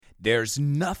There's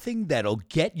nothing that'll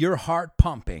get your heart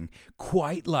pumping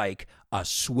quite like a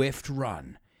swift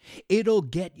run. It'll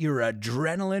get your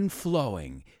adrenaline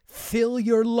flowing, fill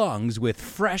your lungs with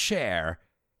fresh air,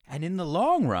 and in the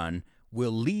long run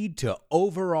will lead to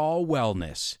overall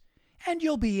wellness. And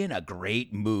you'll be in a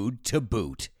great mood to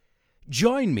boot.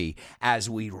 Join me as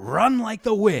we run like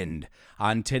the wind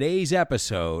on today's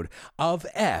episode of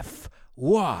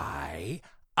FYI.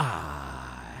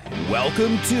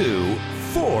 Welcome to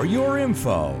For Your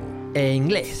Info. En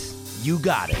inglés. You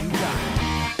got it.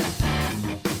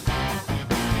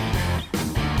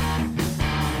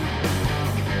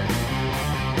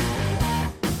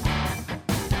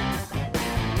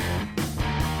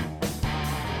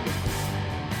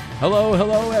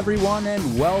 Hello, everyone,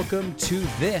 and welcome to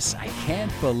this. I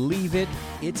can't believe it.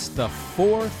 It's the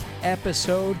 4th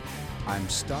episode. I'm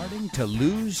starting to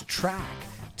lose track.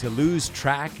 To lose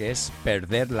track es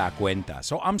perder la cuenta.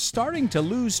 So I'm starting to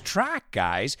lose track,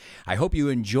 guys. I hope you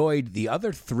enjoyed the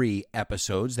other 3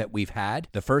 episodes that we've had.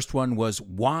 The first one was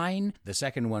wine. The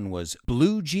second one was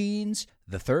blue jeans.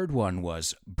 The third one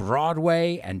was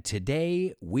Broadway. And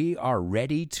today we are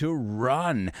ready to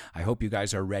run. I hope you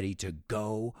guys are ready to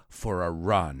go for a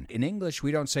run. In English,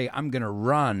 we don't say I'm going to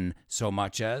run so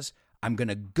much as I'm going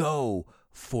to go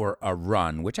for a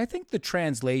run, which I think the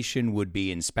translation would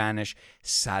be in Spanish,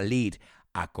 salir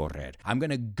a correr. I'm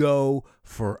going to go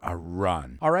for a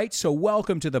run. All right, so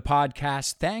welcome to the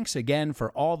podcast. Thanks again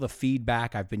for all the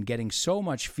feedback. I've been getting so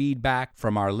much feedback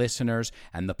from our listeners,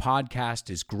 and the podcast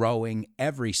is growing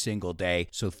every single day.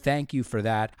 So thank you for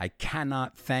that. I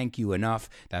cannot thank you enough.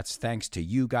 That's thanks to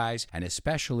you guys, and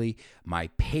especially my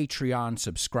Patreon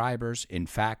subscribers. In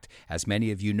fact, as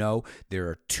many of you know, there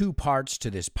are 2 parts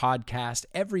to this podcast.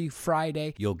 Every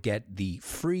Friday, you'll get the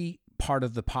free part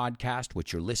of the podcast,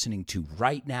 which you're listening to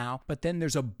right now. But then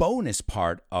there's a bonus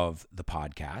part of the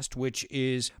podcast, which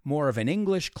is more of an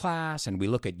English class, and we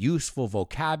look at useful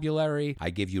vocabulary.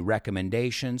 I give you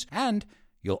recommendations, and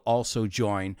you'll also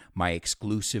join my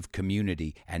exclusive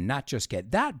community and not just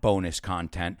get that bonus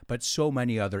content, but so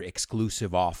many other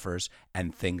exclusive offers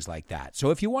and things like that. So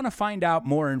if you want to find out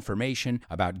more information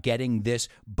about getting this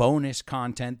bonus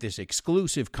content, this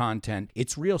exclusive content,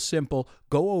 it's real simple.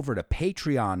 Go over to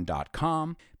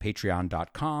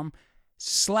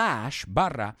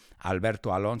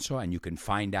patreon.com/Alberto Alonso, and you can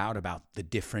find out about the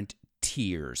different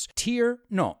tiers. Tier,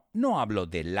 no hablo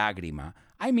de lágrima.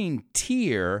 I mean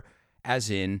tier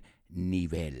as in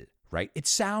nivel, right? It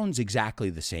sounds exactly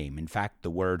the same. In fact,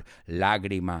 the word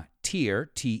lágrima,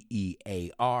 tier,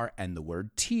 T-E-A-R, and the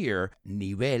word tier,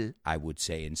 nivel, I would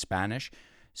say in Spanish,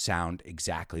 sound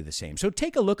exactly the same. So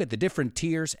take a look at the different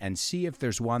tiers and see if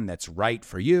there's one that's right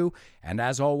for you. And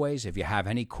as always, if you have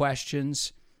any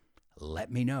questions,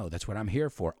 let me know. That's what I'm here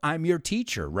for. I'm your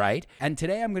teacher, right? And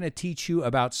today I'm going to teach you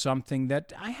about something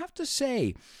that I have to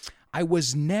say I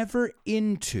was never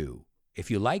into. If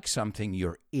you like something,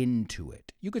 you're into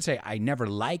it. You could say, I never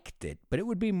liked it, but it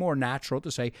would be more natural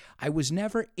to say, I was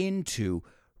never into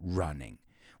running.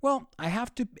 Well, I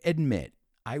have to admit,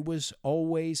 I was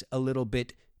always a little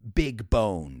bit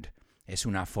big-boned. Es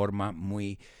una forma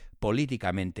muy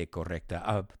políticamente correcta,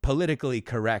 a politically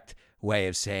correct way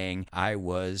of saying I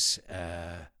was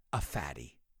a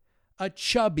fatty, a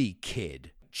chubby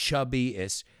kid. Chubby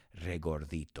is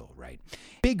regordito, right?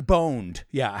 Big-boned,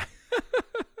 yeah.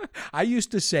 I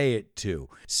used to say it too.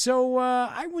 So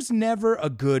I was never a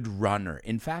good runner.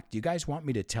 In fact, you guys want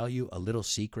me to tell you a little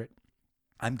secret?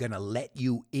 I'm going to let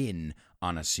you in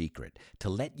on a secret. To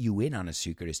let you in on a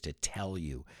secret is to tell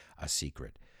you a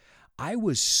secret. I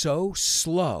was so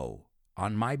slow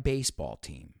on my baseball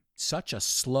team, such a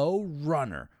slow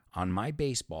runner on my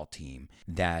baseball team,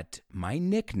 that my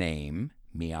nickname,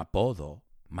 mi apodo,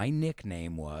 my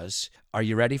nickname was, are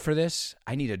you ready for this?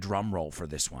 I need a drum roll for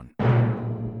this one.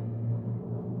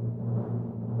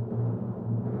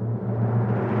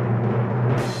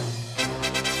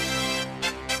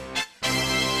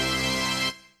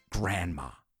 Grandma.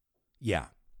 Yeah,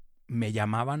 me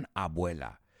llamaban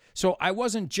abuela. So I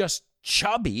wasn't just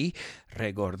chubby,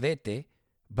 regordete,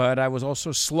 but I was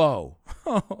also slow.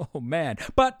 Oh, man.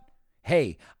 But,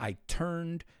 hey, I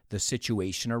turned the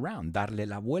situation around. Darle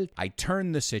la vuelta. I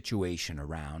turned the situation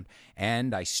around,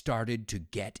 and I started to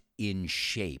get in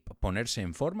shape. Ponerse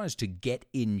en forma is to get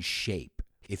in shape.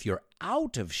 If you're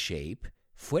out of shape,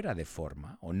 fuera de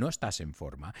forma, o no estás en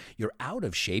forma, you're out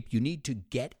of shape, you need to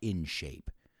get in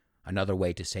shape. Another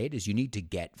way to say it is you need to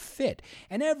get fit,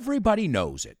 and everybody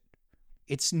knows it.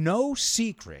 It's no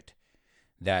secret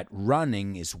that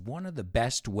running is one of the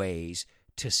best ways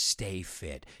to stay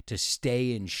fit, to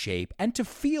stay in shape, and to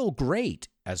feel great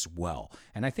as well.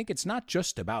 And I think it's not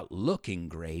just about looking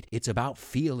great, it's about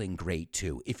feeling great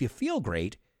too. If you feel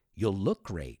great, you'll look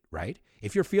great, right?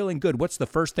 If you're feeling good, what's the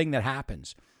first thing that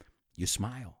happens? You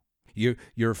smile.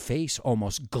 Your face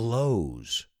almost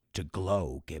glows. To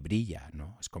glow, que brilla,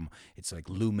 no? It's like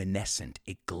luminescent.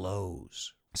 It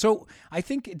glows. So I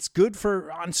think it's good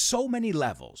on so many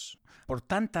levels. Por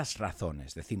tantas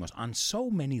razones, decimos, on so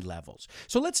many levels.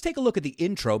 So let's take a look at the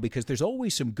intro, because there's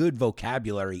always some good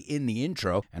vocabulary in the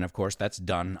intro. And of course, that's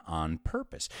done on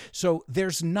purpose. So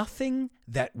there's nothing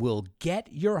that will get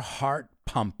your heart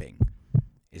pumping,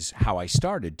 is how I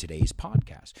started today's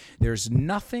podcast. There's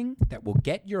nothing that will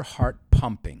get your heart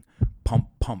pumping. Pump,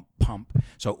 pump, pump.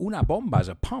 So una bomba is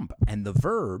a pump, and the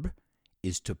verb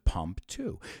is to pump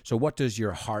too. So what does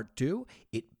your heart do?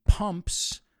 It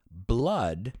pumps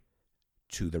blood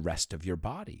to the rest of your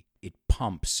body. It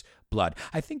pumps blood.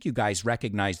 I think you guys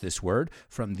recognize this word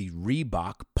from the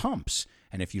Reebok pumps.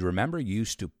 And if you remember, you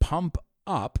used to pump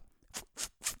up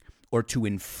or to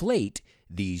inflate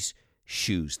these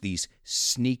shoes, these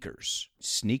sneakers.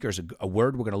 Sneakers, a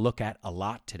word we're going to look at a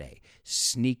lot today.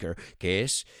 Sneaker, que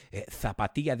es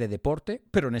zapatilla de deporte,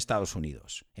 pero en Estados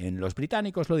Unidos. En los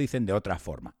británicos lo dicen de otra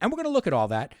forma. And we're going to look at all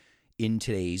that in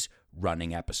today's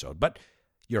running episode. But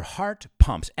your heart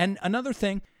pumps. And another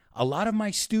thing, a lot of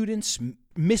my students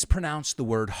mispronounce the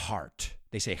word heart.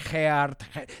 They say heart.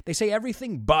 They say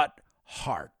everything but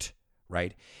heart,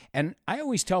 right? And I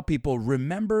always tell people,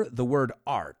 remember the word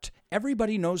art.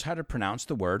 Everybody knows how to pronounce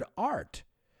the word art.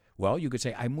 Well, you could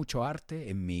say, hay mucho arte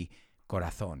en mi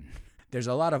corazón. There's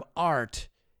a lot of art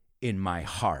in my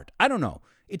heart. I don't know.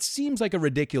 It seems like a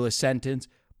ridiculous sentence,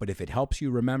 but if it helps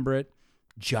you remember it,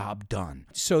 job done.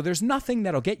 So there's nothing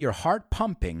that'll get your heart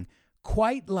pumping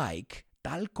quite like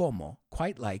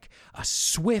a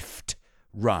swift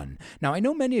run. Now, I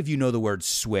know many of you know the word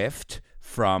swift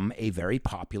from a very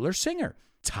popular singer,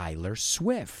 Taylor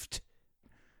Swift.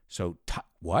 So,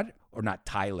 what? Or not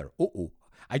Tyler.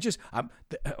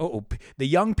 The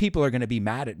young people are going to be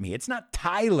mad at me. It's not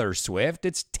Taylor Swift.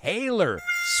 It's Taylor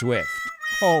Swift.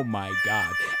 Oh, my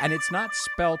God. And it's not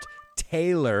spelt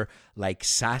Taylor like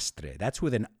Sastre. That's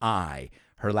with an I.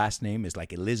 Her last name is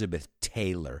like Elizabeth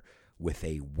Taylor with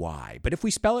a Y. But if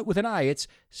we spell it with an I, it's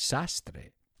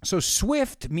Sastre. So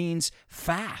swift means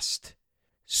fast.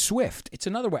 Swift. It's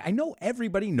another way. I know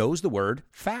everybody knows the word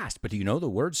fast, but do you know the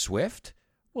word swift?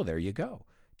 Well, there you go.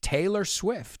 Taylor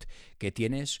Swift. Que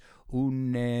tienes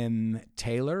un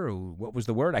Taylor? What was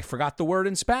the word? I forgot the word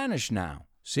in Spanish now.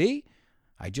 See?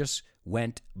 I just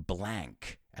went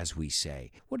blank, as we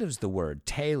say. What is the word?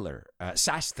 Taylor.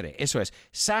 Sastre. Eso es.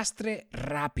 Sastre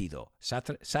rápido.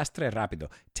 Sastre rápido.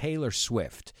 Taylor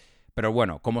Swift. Pero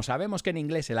bueno, como sabemos que en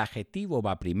inglés el adjetivo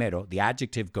va primero, the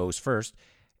adjective goes first,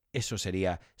 eso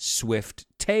sería Swift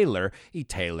Taylor y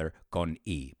Taylor con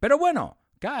I. Pero bueno,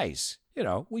 guys,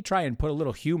 we try and put a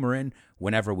little humor in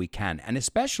whenever we can. And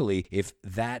especially if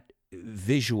that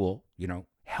visual,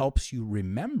 helps you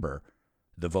remember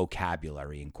the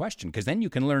vocabulary in question. Because then you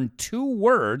can learn 2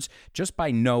 words just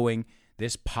by knowing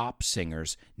this pop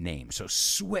singer's name. So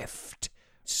Swift.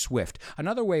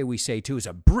 Another way we say too is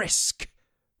a brisk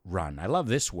run. I love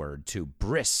this word too,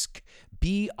 brisk.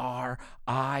 B-R-I-S-K.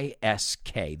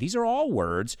 These are all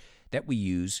words that we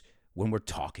use when we're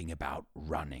talking about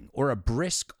running, or a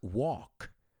brisk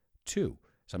walk too.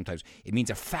 Sometimes it means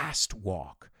a fast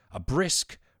walk, a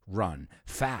brisk run,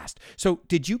 fast. So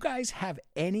did you guys have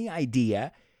any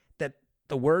idea that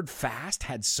the word fast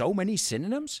had so many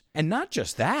synonyms? And not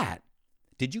just that,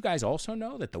 did you guys also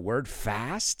know that the word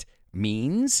fast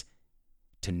means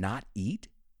to not eat?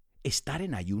 Estar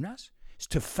en ayunas? It's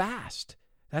to fast.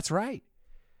 That's right.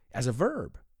 As a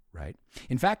verb, right?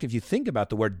 In fact, if you think about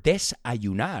the word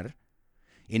desayunar,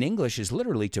 in English is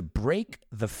literally to break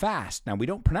the fast. Now, we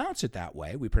don't pronounce it that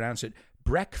way. We pronounce it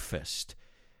breakfast.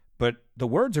 But the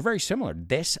words are very similar.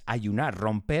 Desayunar,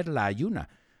 romper la ayuna.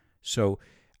 So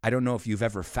I don't know if you've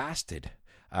ever fasted.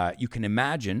 You can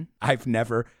imagine I've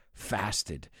never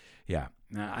fasted. Yeah,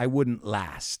 I wouldn't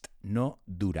last. No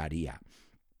duraría.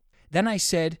 Then I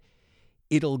said,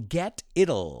 it'll.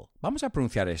 Vamos a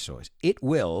pronunciar eso.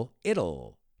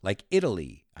 It'll. Like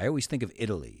Italy. I always think of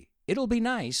Italy. It'll be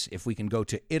nice if we can go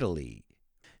to Italy.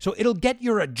 So it'll get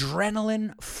your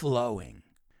adrenaline flowing.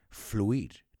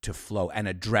 Fluir, to flow. And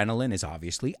adrenaline is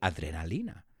obviously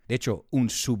adrenalina. De hecho, un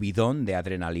subidón de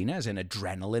adrenalina is an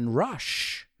adrenaline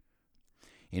rush.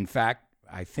 In fact,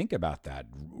 I think about that.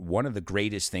 One of the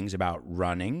greatest things about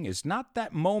running is not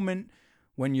that moment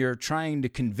when you're trying to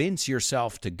convince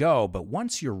yourself to go, but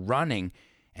once you're running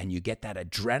and you get that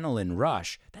adrenaline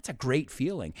rush, that's a great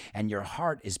feeling. And your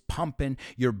heart is pumping,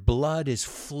 your blood is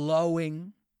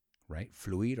flowing, right?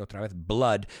 Fluir, otra vez,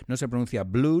 blood. No se pronuncia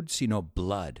blood, sino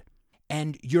blood.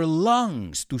 And your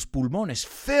lungs, tus pulmones,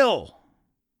 fill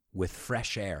with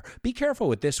fresh air. Be careful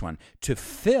with this one. To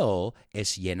fill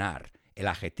es llenar. El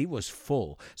adjetivo is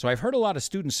full. So I've heard a lot of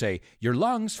students say, your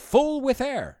lungs full with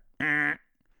air.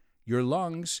 Your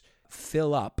lungs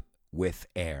fill up with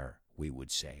air, we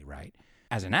would say, right?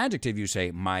 As an adjective, you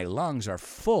say, my lungs are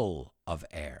full of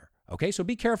air. Okay, so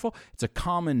be careful. It's a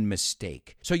common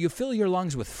mistake. So you fill your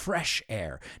lungs with fresh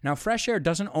air. Now, fresh air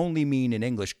doesn't only mean in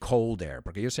English cold air,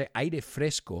 porque yo sé aire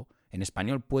fresco, en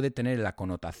español puede tener la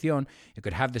connotación, it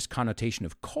could have this connotation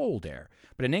of cold air.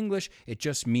 But in English, it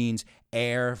just means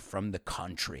air from the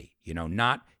country,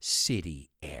 not city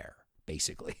air,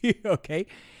 basically, okay?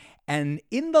 And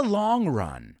in the long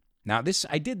run, now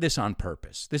I did this on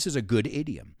purpose. This is a good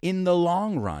idiom. In the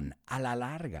long run, a la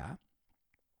larga,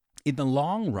 in the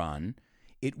long run,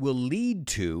 it will lead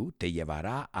to, te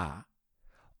llevará a,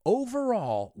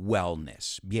 overall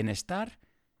wellness, bienestar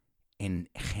en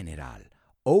general,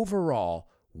 overall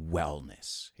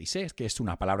wellness. Y sé que es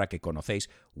una palabra que conocéis,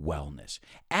 wellness.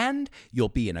 And you'll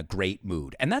be in a great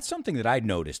mood. And that's something that I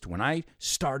noticed when I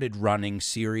started running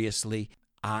seriously.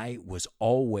 I was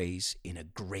always in a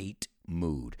great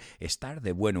mood. Estar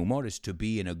de buen humor is to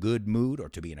be in a good mood or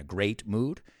to be in a great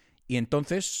mood. Y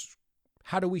entonces,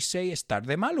 how do we say estar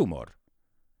de mal humor?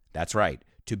 That's right,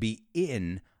 to be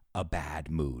in a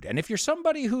bad mood. And if you're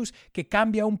somebody que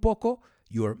cambia un poco,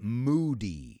 you're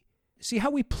moody. See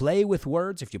how we play with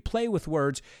words? If you play with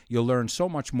words, you'll learn so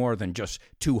much more than just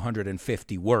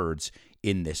 250 words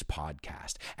in this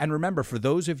podcast. And remember, for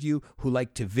those of you who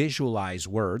like to visualize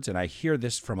words, and I hear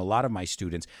this from a lot of my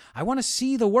students, I want to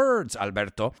see the words,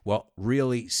 Alberto. Well,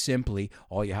 really simply,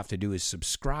 all you have to do is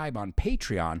subscribe on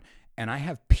Patreon, and I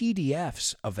have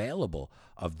PDFs available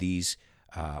of these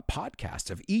podcasts,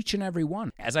 of each and every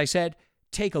one. As I said,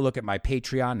 take a look at my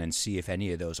Patreon and see if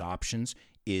any of those options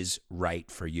is right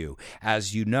for you.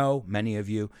 As you know, many of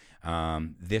you,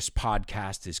 this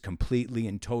podcast is completely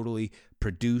and totally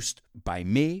produced by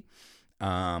me.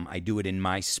 I do it in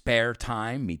my spare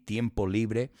time, mi tiempo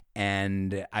libre,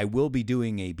 and I will be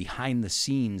doing a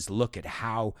behind-the-scenes look at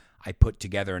how I put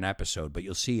together an episode. But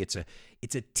you'll see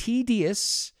it's a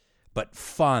tedious but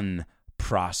fun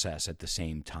process at the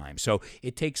same time. So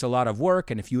it takes a lot of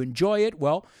work, and if you enjoy it,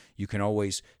 well, you can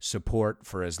always support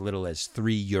for as little as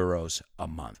 €3 a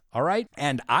month. All right?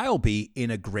 And I'll be in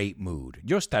a great mood.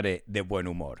 Yo estaré de buen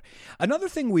humor. Another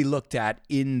thing we looked at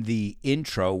in the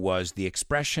intro was the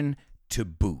expression to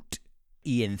boot.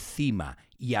 Y encima,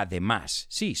 y además.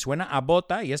 Sí, suena a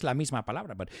bota y es la misma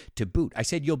palabra, but to boot. I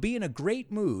said you'll be in a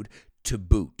great mood to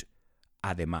boot.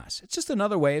 Además. It's just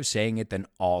another way of saying it than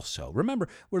also. Remember,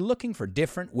 we're looking for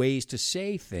different ways to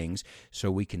say things so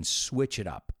we can switch it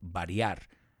up. Variar,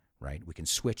 right? We can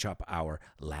switch up our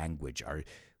language,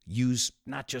 use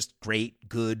not just great,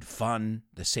 good, fun,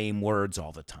 the same words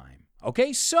all the time.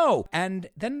 Okay, so, and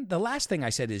then the last thing I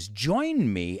said is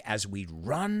join me as we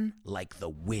run like the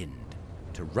wind.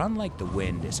 To run like the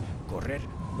wind is correr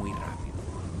muy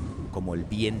rápido, como el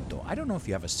viento. I don't know if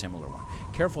you have a similar one.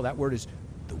 Careful, that word is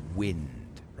the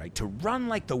wind, right? To run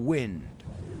like the wind.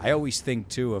 I always think,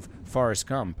 too, of Forrest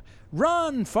Gump.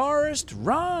 Run, Forrest,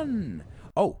 run.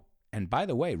 Oh, and by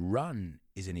the way, run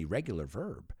is an irregular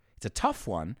verb. It's a tough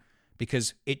one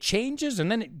because it changes and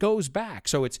then it goes back.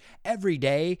 So it's every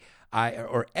day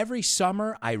or every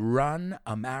summer I run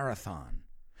a marathon.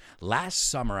 Last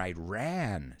summer I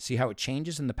ran. See how it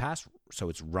changes in the past? So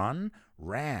it's run,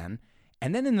 ran,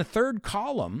 and then in the third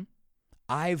column,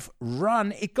 I've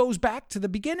run, it goes back to the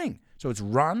beginning. So it's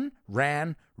run,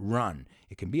 ran, run.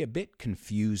 It can be a bit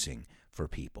confusing for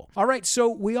people. All right, so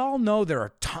we all know there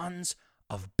are tons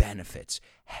of benefits,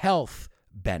 health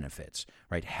benefits,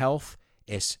 right? Health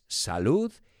es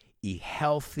salud y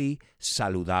healthy,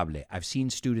 saludable. I've seen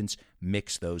students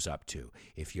mix those up too.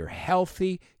 If you're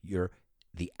healthy, you're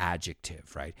the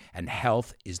adjective, right? And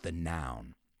health is the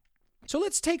noun. So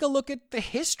let's take a look at the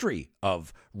history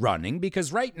of running,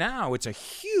 because right now it's a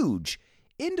huge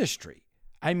industry.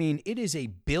 I mean, it is a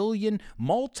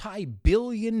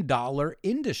multi-billion-dollar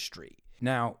industry.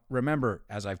 Now, remember,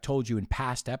 as I've told you in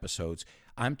past episodes,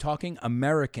 I'm talking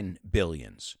American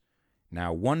billions.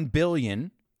 Now, 1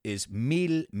 billion is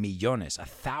 1,000 millones,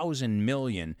 1,000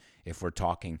 million if we're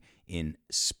talking in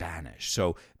Spanish.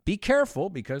 So be careful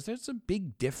because there's a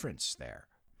big difference there.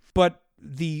 But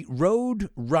the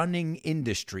road running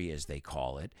industry, as they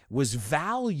call it, was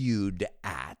valued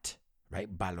at,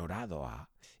 right, valorado a,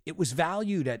 it was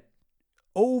valued at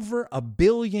over €1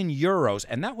 billion,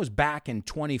 and that was back in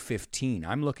 2015.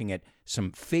 I'm looking at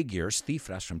some figures,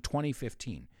 cifras from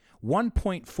 2015.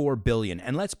 1.4 billion.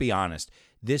 And let's be honest,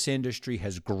 this industry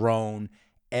has grown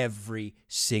every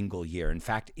single year. In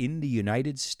fact, in the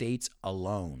United States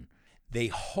alone, they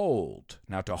hold.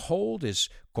 Now, to hold is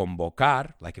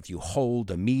convocar, like if you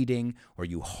hold a meeting, or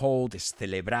you hold is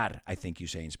celebrar, I think you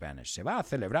say in Spanish. Se va a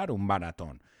celebrar un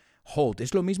maratón. Hold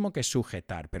es lo mismo que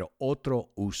sujetar, pero otro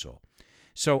uso.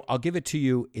 So I'll give it to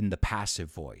you in the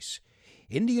passive voice.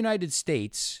 In the United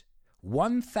States,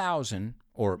 1,000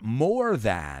 or more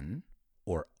than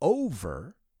or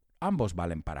over, ambos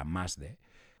valen para más de,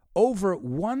 over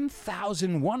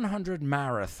 1,100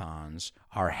 marathons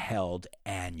are held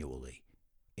annually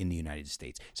in the United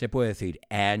States. Se puede decir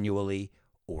annually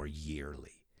or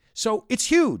yearly. So it's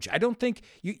huge. I don't think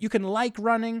you can like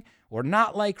running or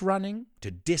not like running.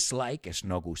 To dislike es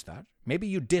no gustar. Maybe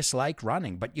you dislike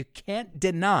running, but you can't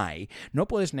deny, no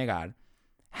puedes negar,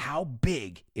 how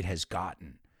big it has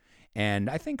gotten. And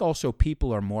I think also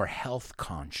people are more health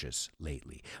conscious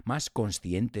lately, más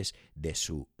conscientes de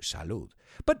su salud.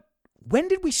 But when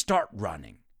did we start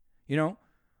running? You know,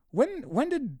 when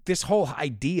did this whole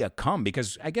idea come?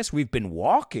 Because I guess we've been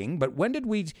walking, but when did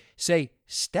we say,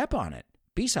 step on it,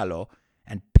 písalo,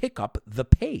 and pick up the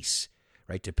pace?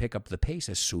 Right? To pick up the pace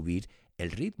is subir el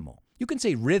ritmo. You can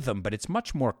say rhythm, but it's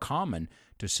much more common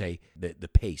to say the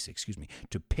pace,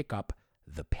 to pick up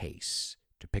the pace.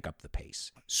 To pick up the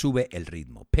pace. Sube el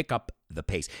ritmo. Pick up the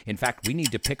pace. In fact, we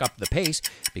need to pick up the pace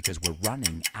because we're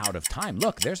running out of time.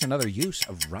 Look, there's another use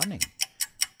of running.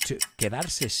 To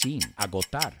quedarse sin,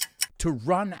 agotar. To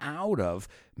run out of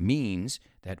means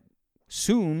that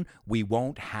soon we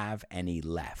won't have any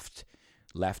left.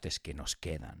 Left es que nos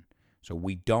quedan. So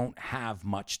we don't have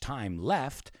much time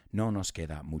left. No nos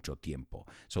queda mucho tiempo.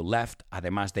 So left,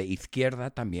 además de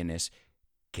izquierda, también es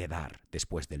quedar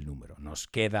después del número. Nos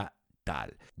queda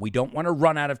tal. We don't want to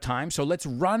run out of time, so let's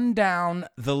run down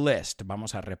the list.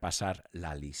 Vamos a repasar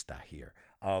la lista here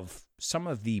of some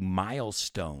of the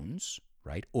milestones,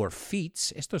 right? Or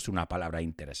feats. Esto es una palabra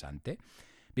interesante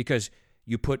because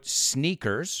you put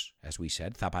sneakers, as we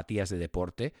said, zapatillas de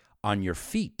deporte, on your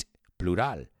feet,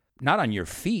 plural. Not on your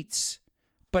feets.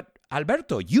 But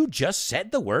Alberto, you just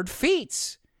said the word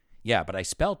feats. Yeah, but I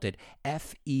spelt it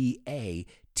F-E-A-T-S,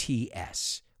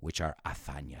 which are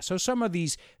hazañas. So some of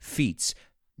these feats,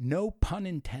 no pun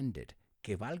intended,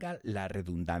 que valga la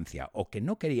redundancia, o que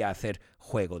no quería hacer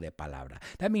juego de palabra.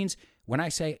 That means when I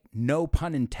say no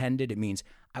pun intended, it means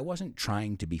I wasn't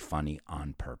trying to be funny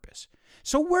on purpose.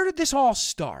 So where did this all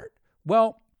start?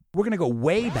 Well, we're going to go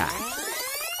way back.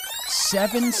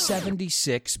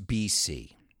 776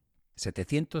 BC.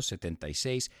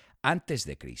 776 antes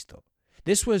de Cristo.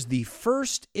 This was the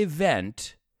first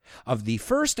event of the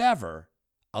first ever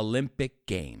Olympic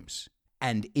Games.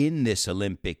 And in this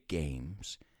Olympic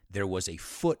Games, there was a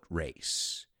foot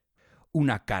race.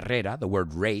 Una carrera, the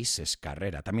word race is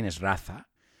carrera, también es raza,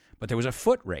 but there was a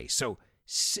foot race. So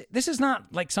this is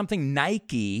not like something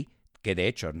Nike, que de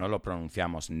hecho no lo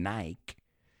pronunciamos Nike,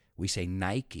 we say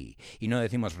Nike. Y no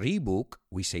decimos Reebok,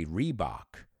 we say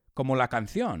Reebok. Como la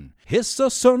canción.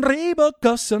 Esos son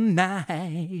Reebok, son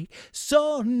Nike,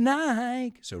 son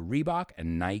Nike. So Reebok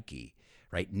and Nike,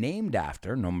 right? Named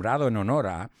after, nombrado en honor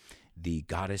a, the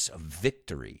goddess of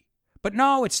victory. But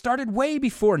no, it started way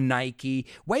before Nike,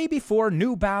 way before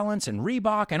New Balance and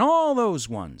Reebok and all those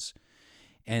ones.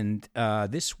 And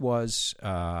this was,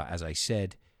 as I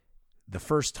said, the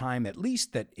first time, at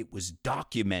least, that it was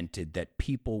documented that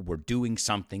people were doing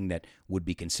something that would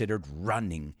be considered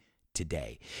running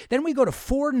today. Then we go to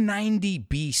 490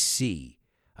 BC,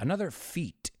 another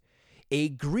feat. A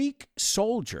Greek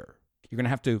soldier, you're going to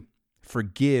have to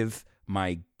forgive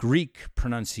my Greek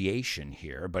pronunciation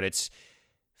here, but it's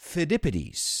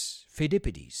Phidippides.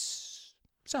 Phidippides.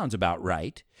 Sounds about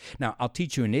right. Now, I'll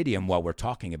teach you an idiom while we're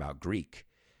talking about Greek.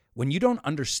 When you don't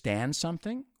understand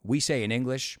something, we say in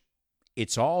English,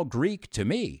 it's all Greek to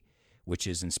me, which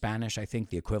is in Spanish, I think,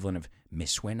 the equivalent of me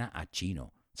suena a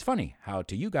chino. It's funny how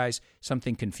to you guys,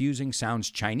 something confusing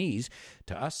sounds Chinese,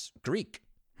 to us, Greek.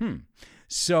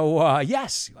 So,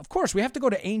 yes, of course, we have to go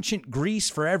to ancient Greece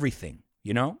for everything.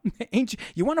 You know,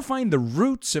 you want to find the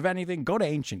roots of anything, go to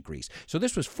ancient Greece. So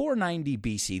this was 490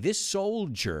 BC. This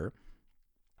soldier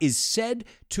is said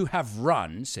to have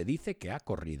run, se dice que ha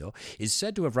corrido, is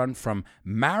said to have run from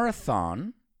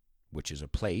Marathon, which is a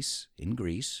place in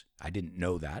Greece. I didn't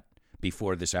know that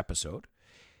before this episode.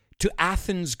 To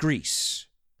Athens, Greece.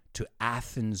 To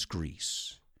Athens,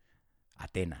 Greece.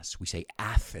 Atenas. We say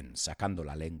Athens, sacando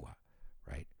la lengua,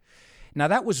 right? Now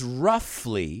that was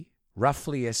roughly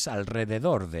roughly es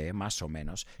alrededor de, más o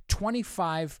menos,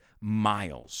 25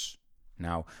 miles.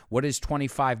 Now, what is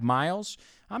 25 miles?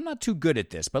 I'm not too good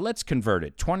at this, but let's convert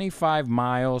it. 25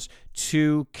 miles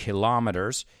to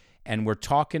kilometers, and we're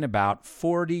talking about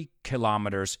 40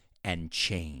 kilometers and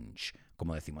change,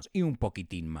 como decimos, y un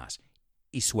poquitín más,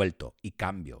 y suelto, y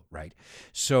cambio, right?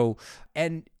 So,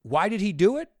 and why did he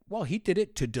do it? Well, he did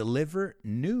it to deliver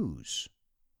news.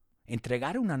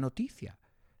 Entregar una noticia.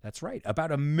 That's right,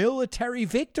 about a military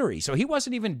victory. So he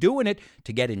wasn't even doing it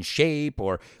to get in shape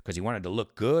or because he wanted to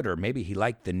look good, or maybe he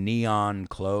liked the neon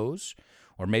clothes,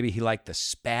 or maybe he liked the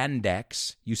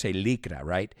spandex. You say lycra,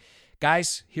 right?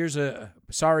 Guys, here's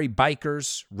sorry,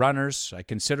 bikers, runners. I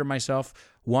consider myself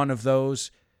one of those,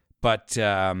 but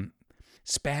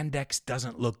spandex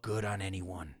doesn't look good on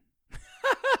anyone.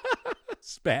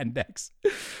 Spandex.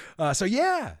 So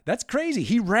yeah, that's crazy.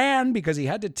 He ran because he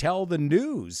had to tell the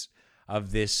news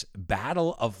of this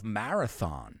battle of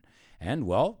Marathon. And,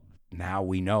 well, now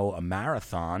we know a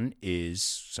marathon is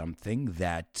something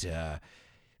that,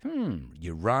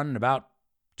 you run about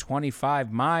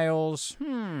 25 miles.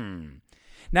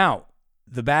 Now,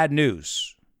 the bad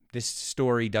news, this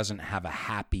story doesn't have a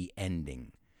happy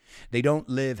ending. They don't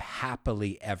live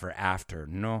happily ever after.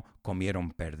 No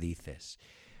comieron perdices.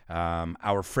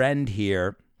 Our friend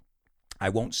here, I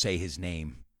won't say his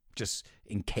name, just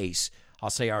in case. I'll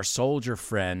say our soldier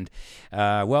friend,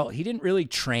 well, he didn't really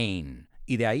train.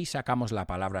 Y de ahí sacamos la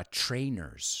palabra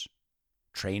trainers.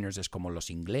 Trainers es como los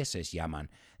ingleses llaman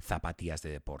zapatillas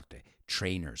de deporte.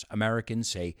 Trainers. Americans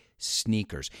say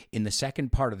sneakers. In the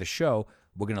second part of the show,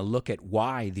 we're going to look at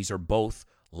why these are both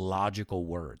logical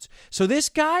words. So this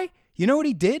guy, you know what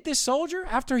he did, this soldier,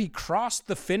 after he crossed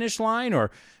the finish line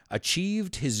or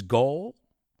achieved his goal?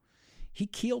 He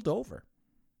keeled over.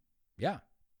 Yeah,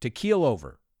 to keel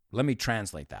over. Let me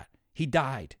translate that. He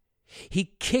died.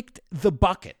 He kicked the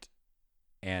bucket.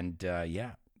 And,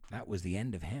 that was the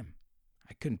end of him.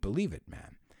 I couldn't believe it,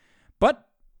 man. But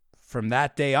from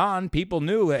that day on, people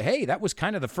knew that, hey, that was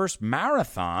kind of the first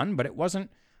marathon, but it wasn't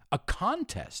a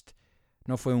contest.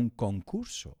 No fue un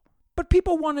concurso. But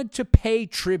people wanted to pay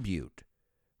tribute,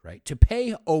 right? To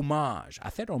pay homage,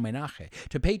 hacer homenaje,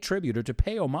 to pay tribute or to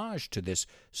pay homage to this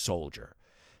soldier.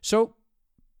 So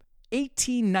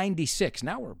 1896,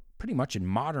 now we're pretty much in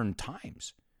modern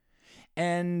times.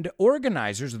 And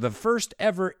organizers of the first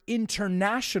ever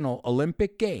International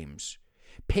Olympic Games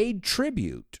paid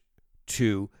tribute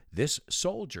to this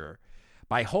soldier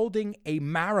by holding a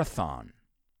marathon,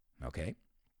 okay?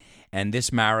 And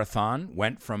this marathon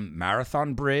went from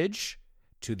Marathon Bridge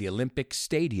to the Olympic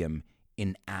Stadium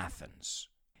in Athens.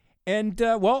 And,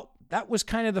 that was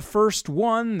kind of the first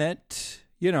one that,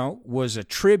 was a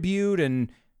tribute.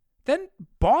 And then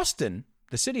Boston,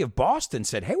 the city of Boston,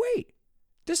 said, hey, wait,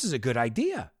 this is a good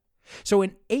idea. So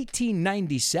in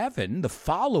 1897, the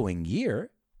following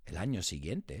year, el año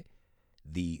siguiente,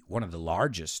 one of the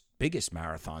largest, biggest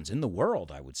marathons in the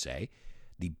world, I would say,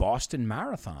 the Boston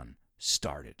Marathon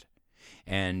started.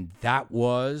 And that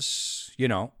was,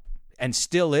 and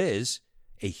still is,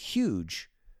 a huge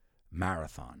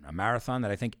marathon. A marathon that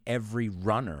I think every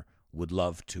runner would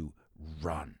love to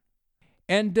run.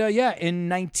 And, in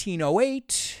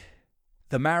 1908,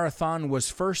 the marathon was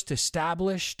first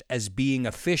established as being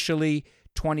officially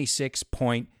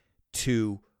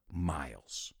 26.2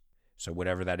 miles. So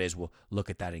whatever that is, we'll look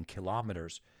at that in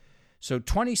kilometers. So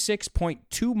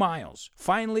 26.2 miles.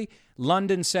 Finally,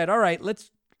 London said, all right,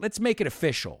 let's make it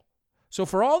official. So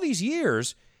for all these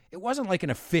years, it wasn't like an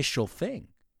official thing.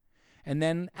 And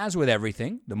then, as with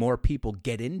everything, the more people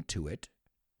get into it,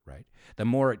 right, the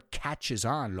more it catches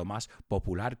on, lo más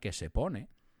popular que se pone,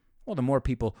 well, the more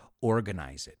people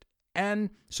organize it. And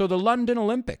so the London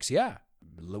Olympics,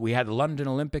 we had the London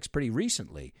Olympics pretty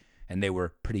recently, and they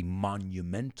were pretty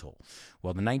monumental.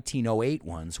 Well, the 1908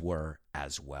 ones were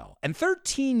as well. And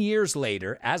 13 years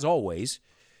later, as always,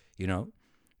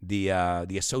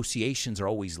 the associations are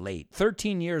always late.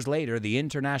 13 years later, the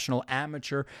International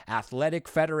Amateur Athletic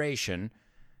Federation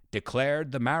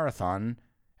declared the marathon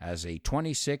as a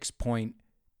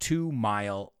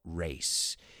 26.2-mile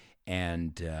race.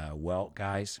 And,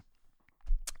 guys,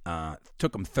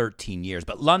 took them 13 years.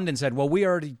 But London said, well, we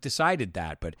already decided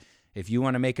that, but if you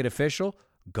want to make it official,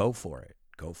 go for it.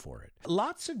 Go for it.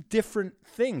 Lots of different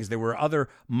things. There were other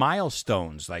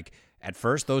milestones. Like, at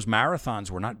first, those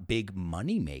marathons were not big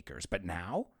money makers, but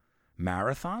now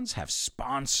marathons have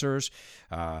sponsors.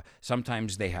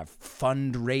 Sometimes they have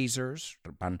fundraisers,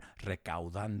 van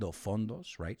recaudando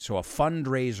fondos, right? So a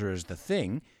fundraiser is the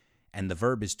thing, and the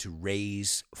verb is to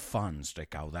raise funds,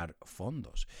 recaudar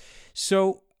fondos.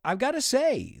 So I've got to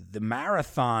say, the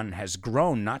marathon has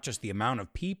grown, not just the amount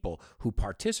of people who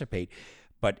participate,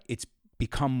 but it's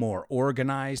become more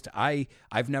organized. I've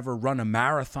never run a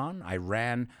marathon. I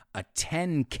ran a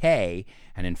 10K.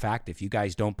 And in fact, if you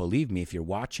guys don't believe me, if you're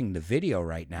watching the video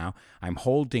right now, I'm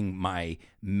holding my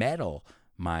medal,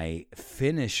 my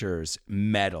finisher's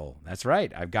medal. That's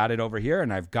right. I've got it over here,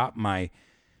 and I've got my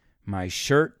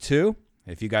shirt too.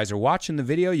 If you guys are watching the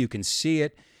video, you can see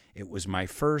it. It was my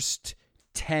first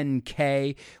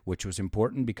 10K, which was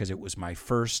important because it was my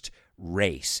first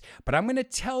race. But I'm going to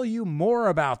tell you more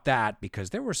about that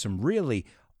because there were some really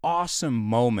awesome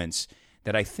moments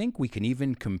that I think we can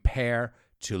even compare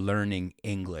to learning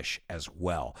English as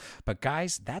well. But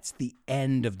guys, that's the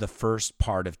end of the first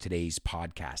part of today's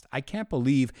podcast. I can't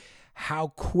believe how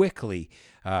quickly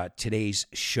today's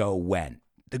show went.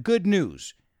 The good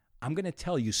news, I'm going to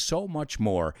tell you so much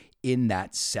more in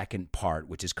that second part,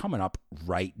 which is coming up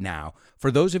right now.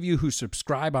 For those of you who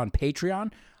subscribe on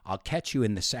Patreon, I'll catch you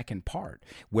in the second part,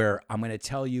 where I'm going to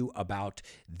tell you about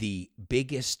the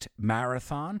biggest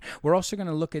marathon. We're also going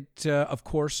to look at, of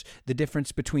course, the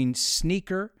difference between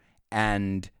sneaker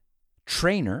and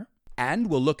trainer. And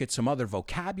we'll look at some other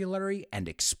vocabulary and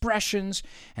expressions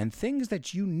and things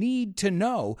that you need to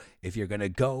know if you're going to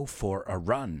go for a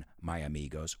run, my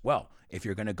amigos. Well, if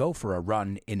you're going to go for a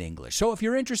run in English. So if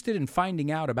you're interested in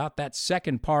finding out about that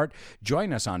second part,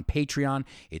 join us on Patreon.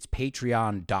 It's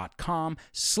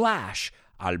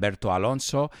patreon.com/Alberto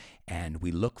Alonso, and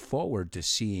we look forward to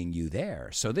seeing you there.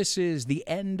 So this is the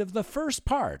end of the first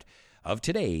part of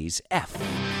today's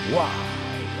FYI.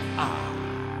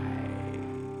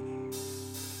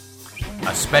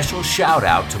 A special shout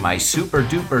out to my super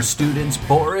duper students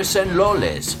Boris and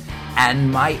Loles,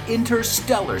 and my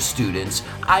interstellar students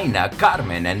Aina,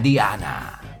 Carmen, and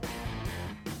Diana.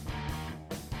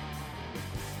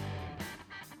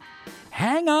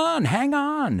 Hang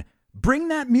on. Bring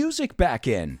that music back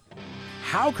in.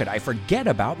 How could I forget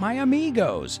about my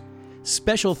amigos?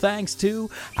 Special thanks to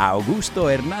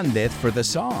Augusto Hernandez for the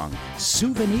song,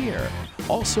 Souvenir.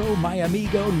 Also, my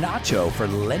amigo Nacho for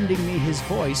lending me his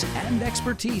voice and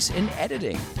expertise in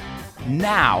editing.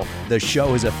 Now, the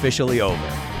show is officially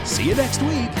over. See you next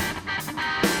week.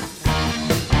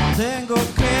 Tengo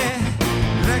que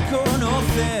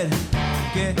reconocer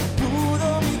que tú